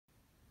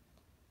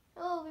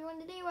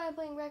today while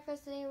playing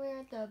breakfast, today we're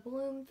at the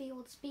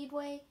Bloomfield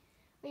Speedway.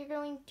 We're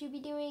going to be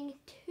doing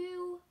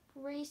two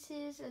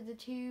races of the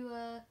two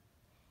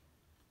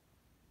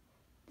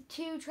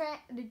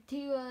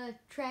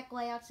track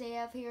layouts they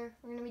have here.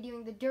 We're going to be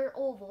doing the dirt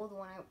oval, the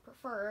one I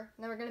prefer,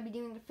 and then we're going to be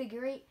doing the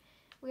figure eight.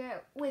 We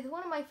are with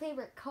one of my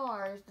favorite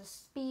cars, the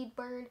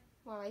Speedbird,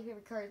 one of my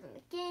favorite cars in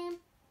the game.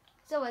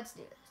 So let's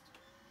do this.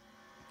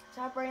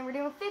 So operating, we're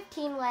doing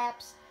 15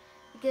 laps.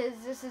 Because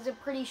this is a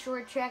pretty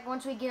short track.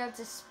 Once we get up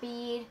to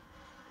speed,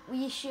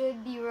 we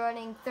should be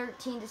running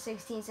 13 to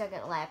 16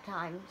 second lap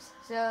times.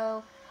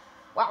 So,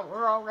 wow,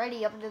 we're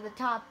already up into the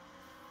top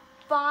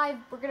 5.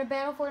 We're going to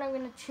battle for it. I'm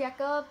going to check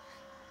up.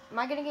 Am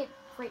I going to get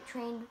freight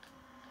trained?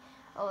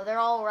 Oh, they're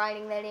all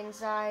riding that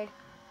inside.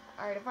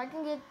 Alright, if I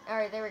can get...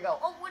 Alright, there we go.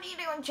 Oh, what are you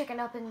doing? Checking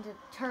up into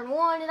turn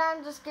 1, and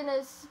I'm just going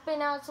to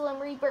spin out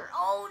Slim Reaper.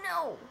 Oh,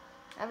 no!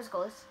 That was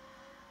close.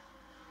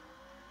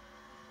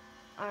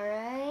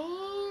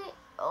 Alright.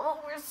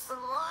 Oh, we're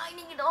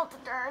sliding it off the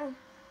turn.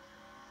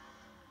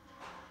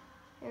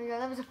 There we go.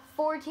 That was a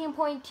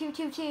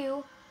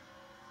 14.222.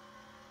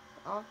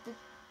 Off the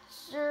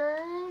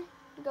turn.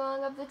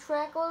 Going up the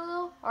track a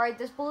little. Alright,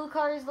 this blue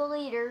car is the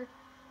leader.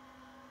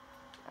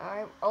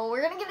 Alright. Oh,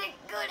 we're going to get a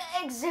good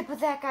exit, but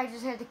that guy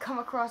just had to come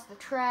across the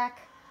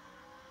track.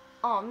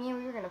 Oh, man,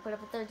 we were going to put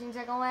up a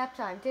 13-second lap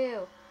time,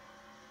 too.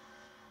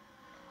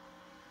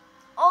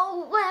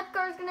 Oh, lap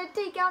car's going to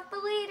take out the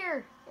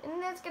leader. And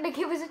that's going to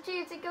give us a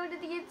chance to go to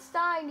the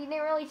inside. He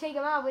didn't really take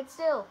him out, but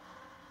still.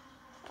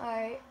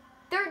 Alright.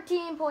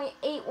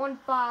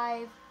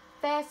 13.815.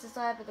 Fastest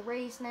lap of the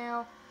race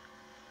now.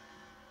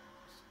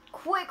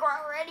 Quick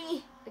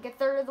already. Like a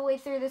third of the way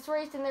through this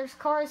race. And there's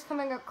cars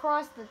coming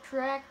across the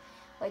track.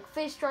 Like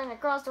fish trying to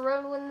cross the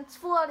road when it's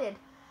flooded.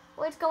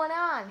 What's going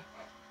on?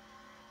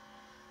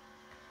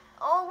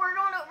 Oh, we're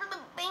going over the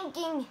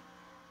banking.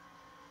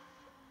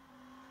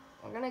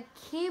 We're going to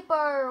keep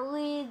our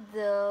lead,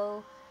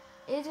 though.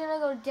 It's going to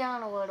go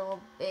down a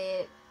little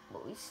bit,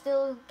 but we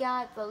still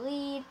got the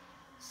lead.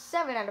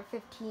 7 out of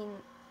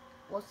 15,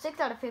 well, 6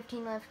 out of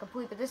 15 laps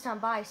complete, but this time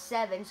by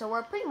 7, so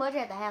we're pretty much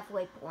at the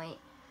halfway point.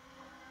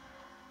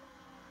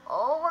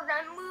 Oh, we're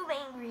going to move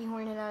Angry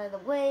Hornet out of the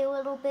way a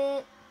little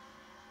bit.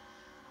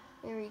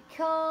 Here we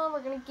come.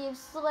 We're going to give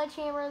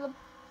Sledgehammer the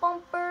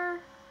bumper.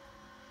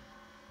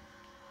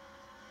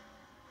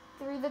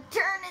 Through the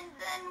turn, and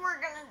then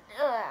we're going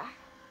to...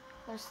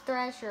 There's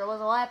Thrasher. It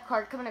was a lap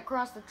car coming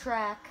across the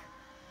track.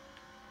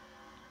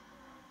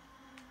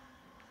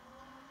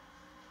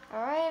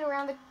 Alright,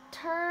 around the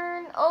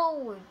turn.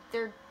 Oh,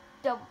 they're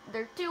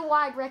too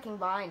wide wrecking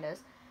behind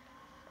us.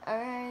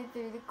 Alright,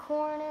 through the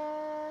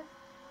corner.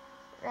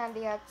 Around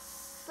the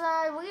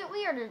outside.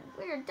 We are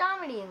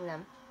dominating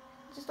them.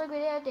 Just like we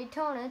did at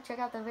Daytona. Check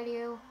out the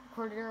video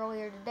recorded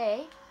earlier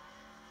today.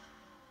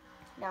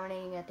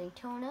 Dominating at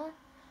Daytona.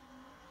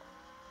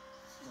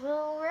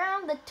 So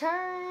around the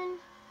turn.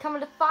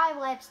 Coming to 5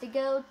 laps to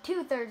go.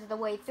 2/3 of the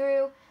way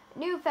through.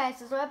 New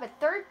fastest lap at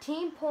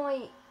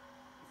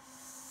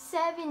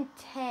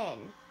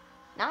 13.710.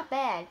 Not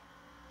bad.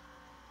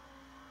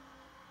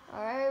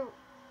 Alright.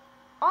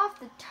 Off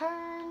the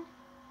turn.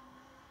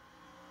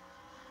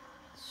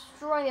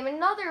 Destroying him.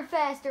 Another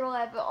faster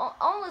lap.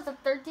 Almost a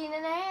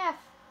 13.5.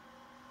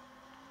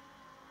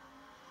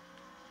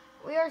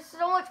 We are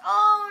so much.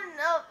 Oh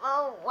no.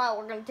 Oh wow.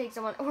 We're going to take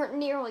someone. We're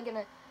nearly going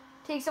to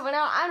take someone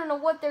out. I don't know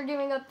what they're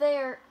doing up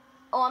there.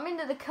 Oh, I'm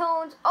into the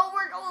cones. Oh,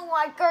 we're going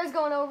wide. Car's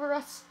going over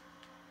us.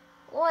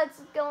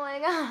 What's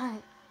going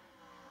on?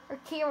 Our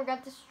camera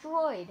got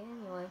destroyed.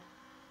 Anyway,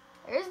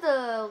 there's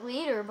the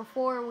leader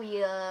before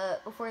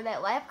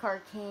that lap car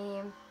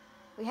came.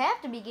 We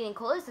have to be getting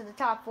close to the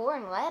top 4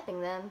 and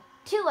lapping them.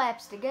 2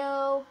 laps to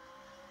go.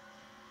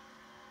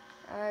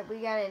 Alright,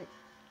 we got an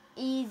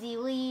easy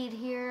lead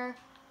here.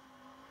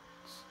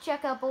 Just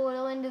check up a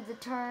little into the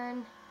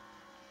turn.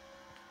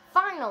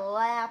 Final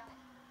lap.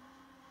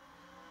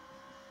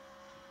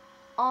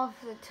 Off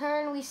the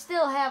turn, we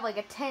still have like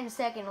a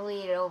 10-second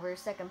lead over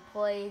second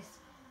place.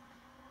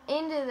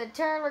 Into the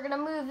turn, we're going to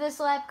move this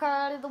lap car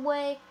out of the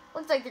way.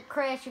 Looks like they're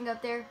crashing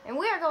up there. And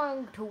we are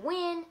going to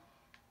win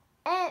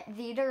at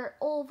the dirt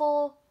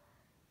oval.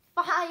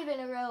 5 in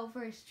a row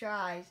first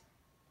tries.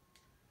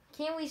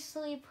 Can we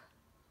sweep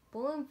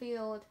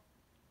Bloomfield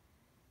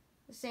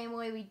the same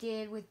way we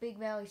did with Big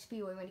Valley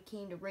Speedway when it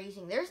came to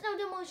racing? There's no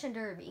demolition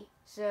derby.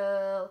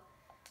 So,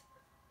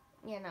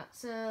 yeah, no.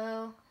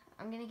 So,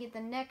 I'm going to get the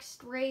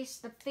next race,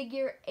 the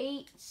figure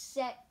 8,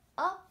 set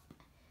up.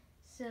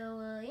 So,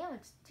 yeah,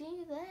 let's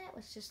do that.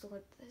 Let's just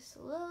let this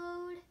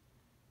load.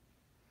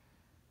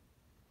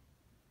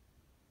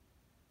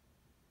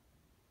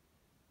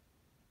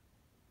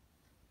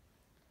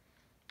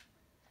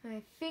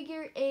 Alright,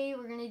 figure 8,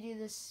 we're going to do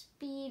the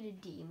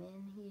Speed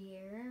Demon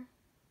here.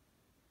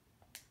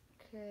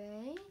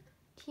 Okay.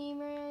 Team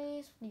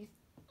race. We'll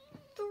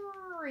do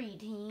 3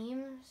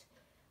 teams.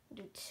 We'll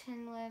do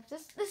 10 laps.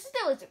 This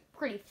still is a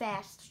pretty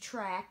fast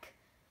track.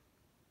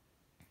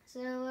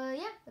 So,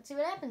 yeah, let's see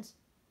what happens.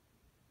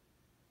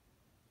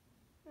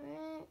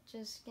 Alright,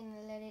 just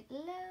gonna let it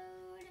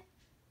load.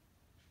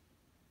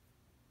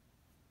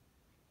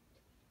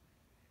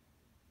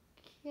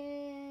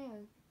 Okay,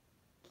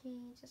 okay,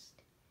 just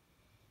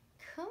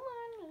come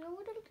on, a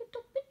little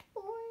bit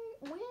more.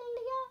 Will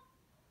ya?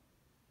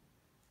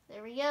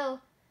 There we go.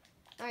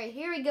 All right,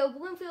 here we go.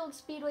 Bloomfield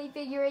Speedway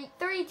figure 8.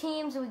 3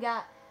 teams. We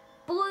got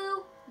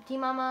blue, the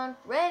team I'm on,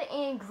 red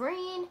and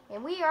green,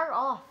 and we are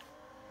off.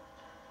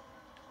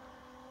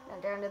 Now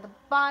down to the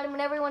bottom,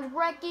 and everyone's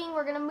wrecking.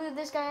 We're gonna move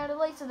this guy out of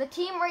the way. So the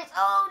team race.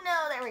 Oh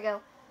no! There we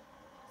go.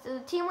 So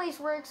the team race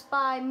works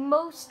by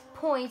most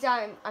points.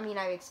 I mean,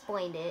 I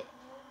explained it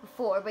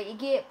before, but you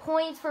get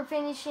points for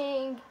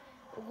finishing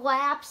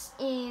laps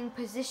in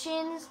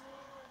positions.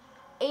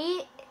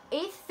 8th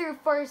through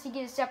 1st, you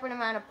get a separate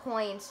amount of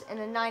points, and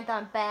then 9th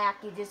on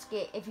back, you just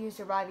get, if you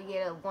survive, you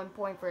get a 1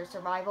 point for a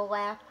survival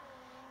lap.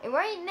 And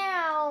right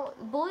now,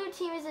 blue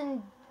team is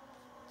in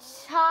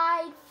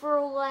tied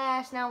for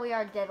last. Now we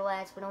are dead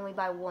last, but only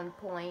by 1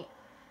 point.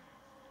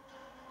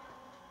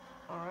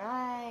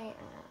 Alright,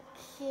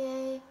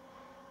 okay.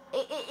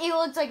 It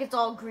looks like it's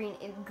all green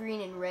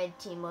and red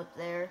team up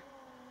there.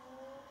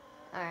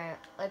 Alright,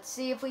 let's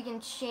see if we can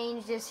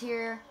change this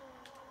here.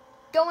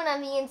 Going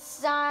on the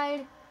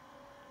inside.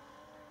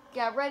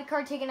 Got red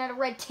card taken out of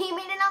red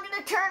teammate, and I'm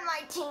gonna turn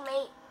my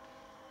teammate.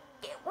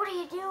 What are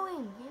you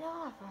doing? Get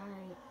off.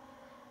 Alright.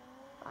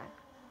 Fine.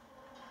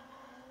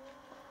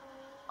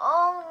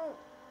 Oh,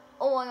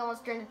 I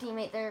almost turned a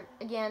teammate there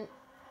again.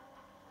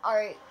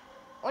 Alright.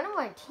 One of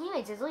my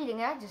teammates is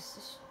leading. I just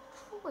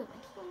destroyed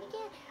my team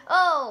again.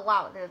 Oh,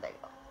 wow. There they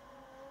go.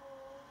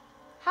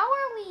 How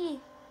are we?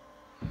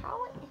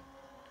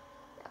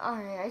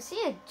 Alright, I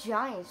see a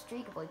giant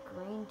streak of, like,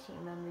 green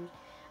team members.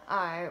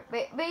 Alright,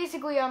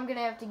 basically I'm gonna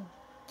have to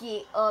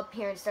get up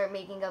here and start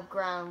making up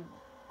ground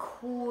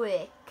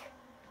quick.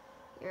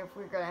 Here, if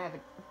we're gonna have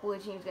blue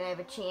team's gonna have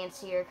a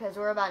chance here, because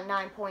we're about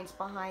 9 points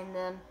behind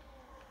them.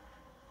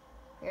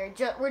 Here,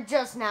 we're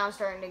just now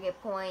starting to get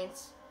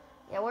points.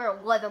 Yeah, we're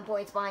 11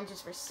 points behind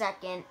just for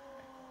second.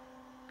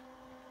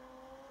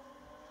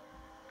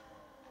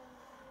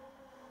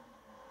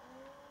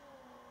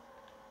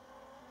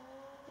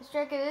 This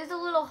track is a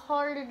little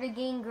harder to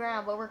gain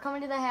ground, but we're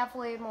coming to the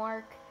halfway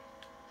mark.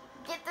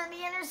 Get through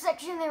the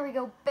intersection. There we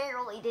go.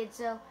 Barely did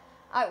so.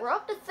 Alright, we're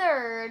up to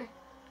 3rd.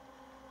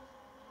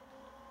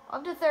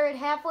 Up to 3rd,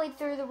 halfway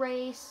through the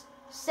race.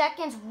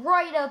 Second's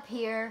right up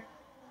here.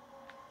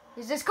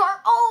 Is this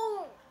car?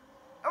 Oh!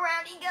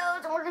 Around he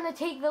goes, and we're going to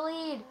take the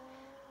lead.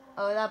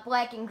 Oh, that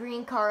black and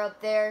green car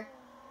up there.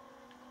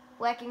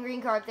 Black and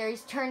green car up there.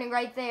 He's turning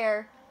right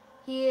there.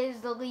 He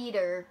is the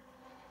leader.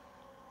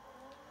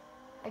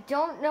 I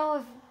don't know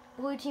if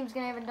blue team's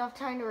going to have enough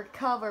time to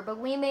recover, but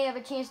we may have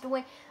a chance to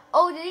win.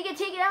 Oh, did he get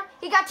taken out?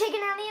 He got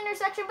taken out in the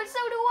intersection, but so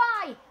do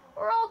I.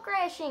 We're all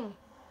crashing.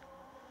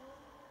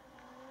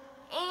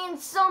 And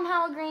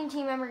somehow a green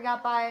team member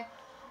got by.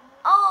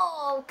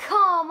 Oh,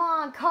 come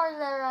on. Cars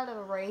that are out of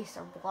the race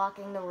are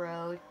blocking the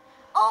road.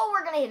 Oh,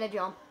 we're going to hit a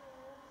jump.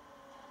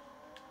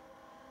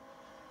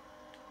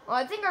 Well,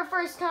 I think our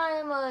first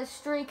time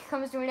streak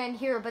comes to an end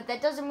here, but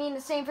that doesn't mean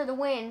the same for the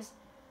wins.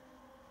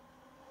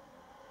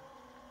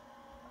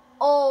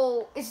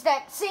 Oh, it's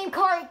that same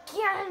car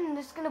again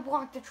that's going to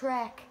block the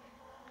track.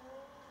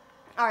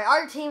 Alright,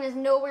 our team is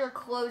nowhere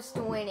close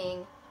to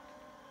winning.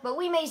 But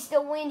we may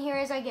still win here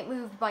as I get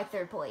moved by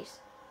 3rd place.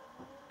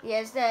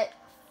 Yes, that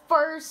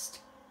first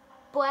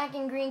black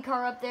and green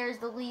car up there is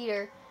the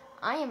leader.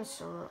 I'm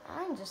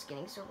just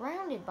getting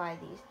surrounded by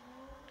these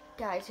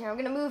guys here. I'm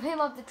going to move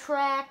him up the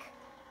track.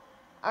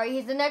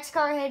 Alright, the next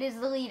car ahead is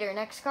the leader.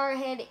 Next car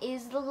ahead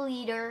is the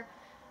leader.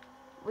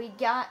 We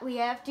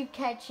have to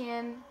catch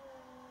him.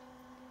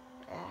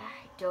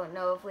 I don't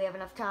know if we have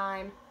enough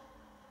time.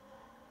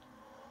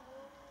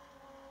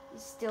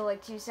 He's still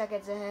like 2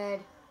 seconds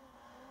ahead.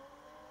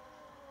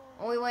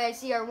 Only way I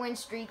see our win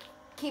streak.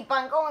 Keep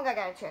on going. I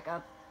gotta check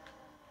up.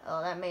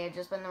 Oh, that may have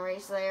just been the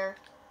race there.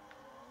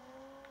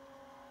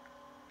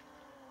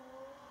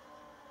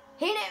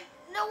 Hit it!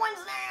 No one's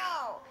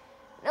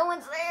there! No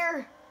one's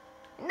there!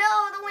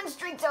 No, the win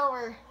streak's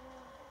over.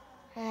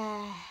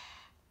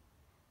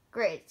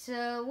 Great.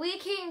 So we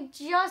came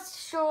just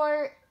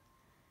short.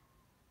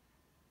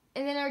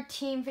 And then our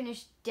team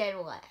finished dead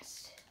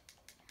last.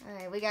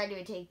 Alright, we gotta do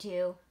a take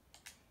 2.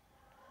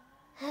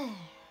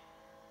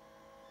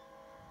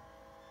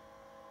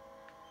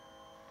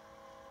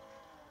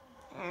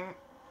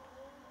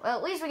 Well,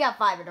 at least we got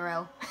 5 in a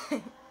row.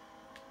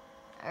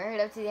 Alright,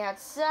 up to the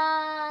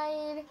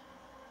outside.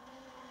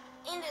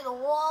 Into the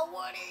wall.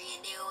 What are you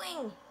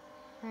doing?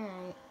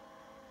 Alright.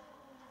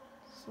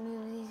 Let's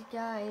move these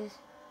guys.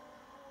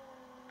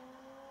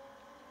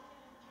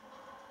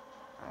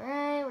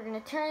 Alright, we're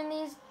gonna turn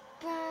these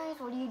guys.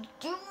 What are you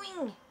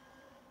doing?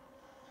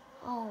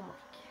 Oh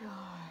my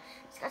gosh.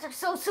 These guys are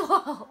so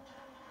slow.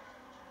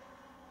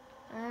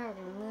 Alright, we're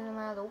gonna move them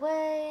out of the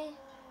way.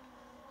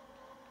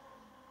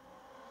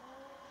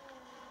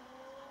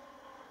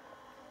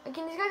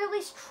 Again, these guys at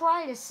least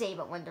try to save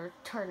it when they're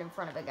turned in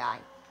front of a guy.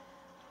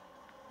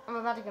 I'm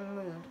about to get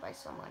moved by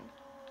someone.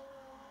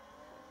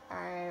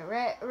 Alright,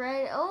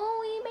 red. Oh,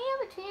 we may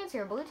have a chance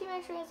here. Blue team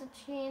actually has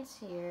a chance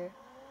here.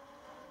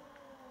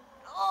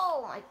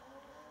 Oh my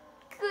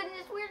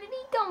goodness, where did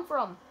he come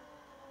from?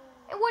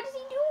 And what is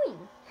he doing?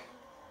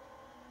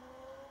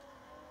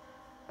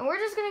 And we're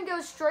just going to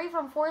go straight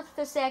from 4th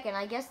to 2nd.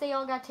 I guess they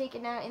all got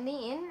taken out in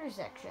the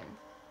intersection.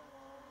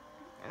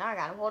 And I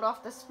got to hold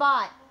off the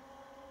spot.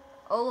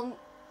 Oh,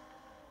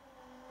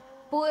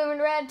 blue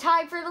and red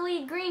tied for the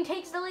lead. Green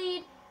takes the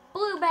lead.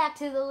 Blue back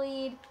to the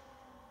lead.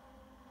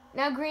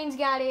 Now green's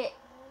got it.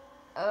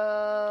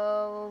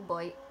 Oh,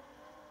 boy.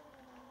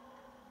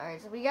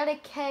 Alright, so we got to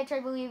catch, I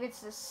believe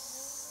it's the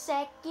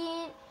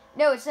second.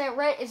 No, it's that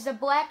red. It's the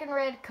black and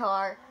red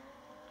car.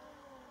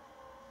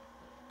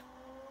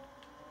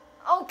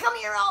 Oh, come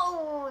here!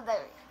 Oh,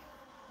 there.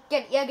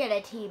 Get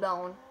a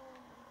T-bone.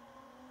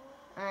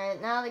 All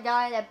right, now the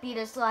guy that beat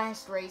us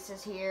last race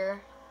is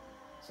here,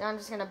 so I'm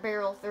just gonna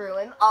barrel through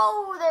him.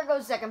 Oh, there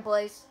goes 2nd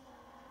place.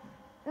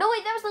 No,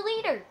 wait, that was the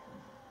leader.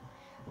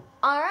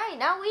 All right,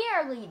 now we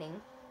are leading.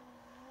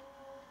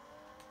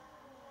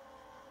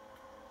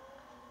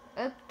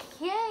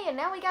 Okay, and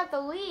now we got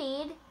the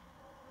lead.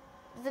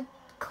 The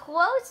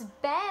close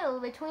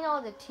battle between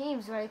all the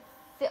teams, but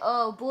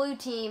oh, blue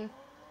team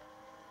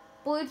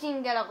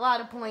got a lot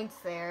of points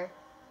there.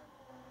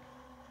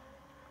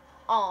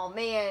 Oh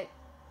man,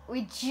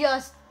 we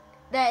just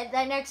that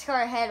next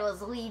car ahead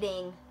was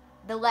leading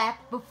the lap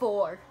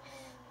before.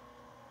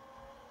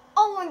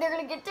 Oh, and they're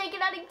gonna get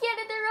taken out again,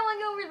 and they're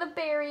going over the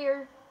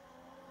barrier.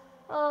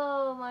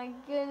 Oh my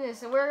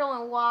goodness, and we're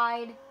going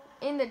wide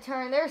in the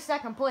turn. They're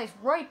 2nd place,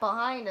 right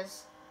behind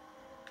us.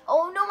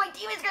 Oh no, my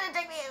teammate's gonna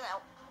take me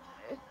out.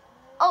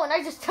 Oh, and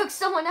I just took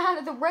someone out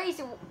of the race.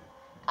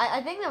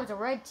 I think that was a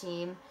red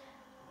team.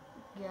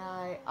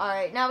 Yeah.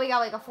 Alright, now we got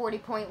like a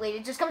 40-point lead.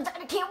 It just comes down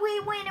to can we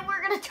win? And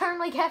we're going to turn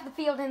like half the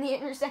field in the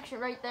intersection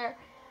right there.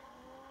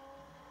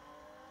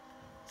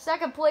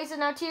 2nd place is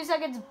now 2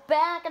 seconds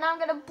back. And I'm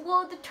going to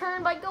blow the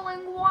turn by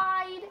going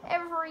wide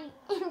every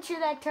inch of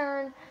that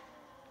turn.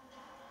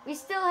 We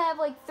still have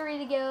like 3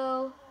 to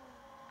go.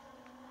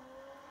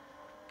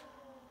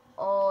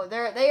 Oh,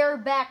 they are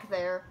back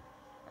there.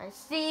 I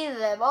see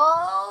them.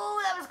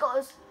 Oh, that was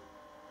close.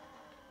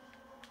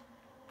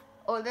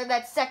 Oh, they're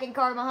that 2nd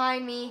car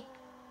behind me.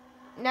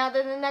 Now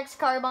they're the next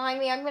car behind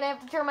me. I'm going to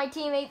have to turn my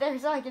teammate there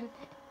so I can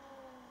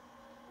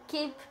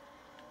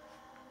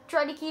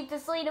try to keep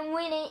this lead and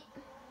win it.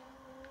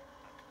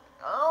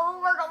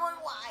 Oh, we're going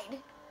wide.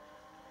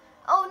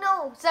 Oh,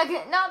 no.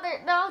 2nd.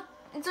 No,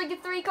 it's like a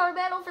 3-car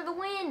battle for the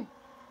win.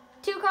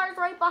 2 cars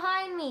right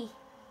behind me.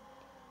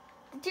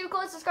 The 2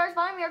 closest cars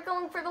behind me are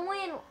going for the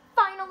win.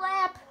 Final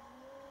lap.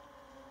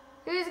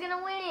 Who's going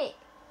to win it?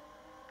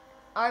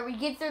 Alright, we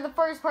get through the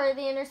first part of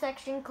the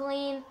intersection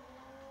clean.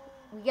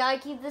 We gotta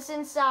keep this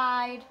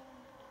inside.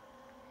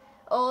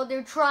 Oh,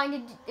 they're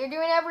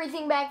doing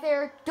everything back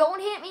there.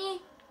 Don't hit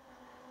me.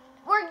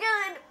 We're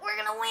good. We're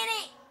gonna win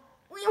it.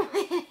 We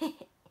win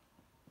it.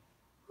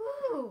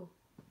 Woo.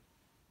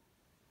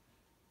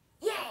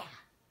 Yeah.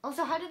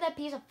 Also, how did that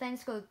piece of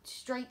fence go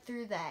straight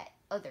through that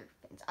other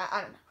fence?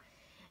 I don't know.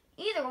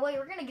 Either way,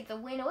 we're gonna get the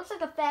win. It looks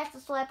like the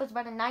fastest lap was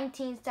about a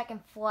 19-second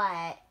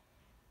flat.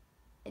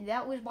 And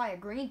that was by a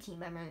green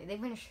team, I remember. They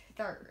finished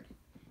 3rd.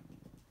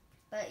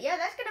 But yeah,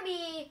 that's going to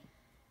be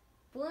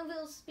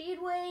Bloomfield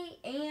Speedway.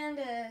 And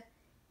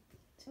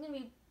it's going to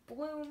be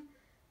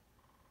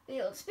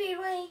Bloomfield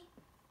Speedway,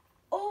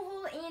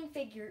 Oval, and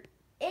Figure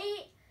 8.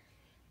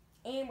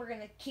 And we're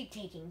going to keep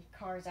taking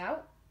cars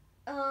out.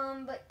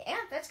 But yeah,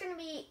 that's going to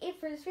be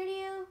it for this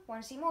video.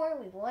 Want to see more?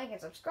 Leave a like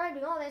and subscribe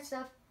and all that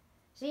stuff.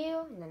 See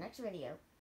you in the next video.